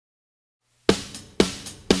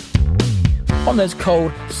On those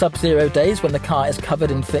cold sub-zero days when the car is covered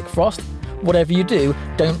in thick frost, whatever you do,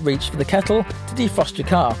 don't reach for the kettle to defrost your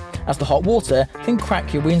car, as the hot water can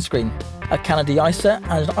crack your windscreen. A can of de-icer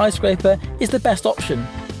and an ice scraper is the best option,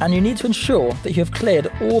 and you need to ensure that you have cleared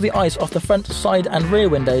all the ice off the front, side and rear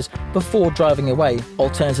windows before driving away.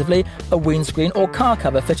 Alternatively, a windscreen or car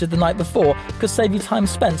cover fitted the night before could save you time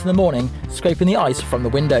spent in the morning scraping the ice from the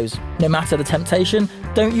windows. No matter the temptation,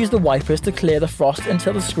 don't use the wipers to clear the frost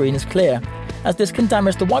until the screen is clear, as this can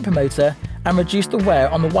damage the wiper motor and reduce the wear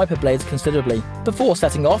on the wiper blades considerably. Before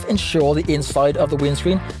setting off, ensure the inside of the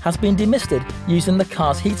windscreen has been demisted using the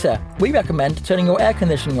car's heater. We recommend turning your air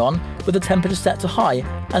conditioning on with the temperature set to high,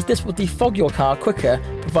 as this will defog your car quicker,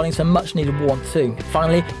 providing some much needed warmth too.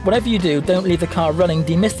 Finally, whatever you do, don't leave the car running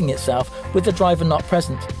demisting itself with the driver not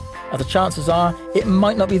present, as the chances are it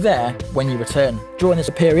might not be there when you return. During this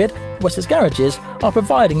period, Wessex Garages are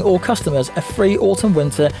providing all customers a free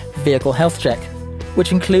autumn-winter vehicle health check,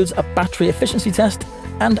 which includes a battery efficiency test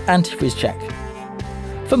and antifreeze check.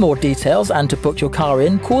 For more details and to book your car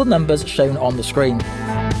in, call the numbers shown on the screen.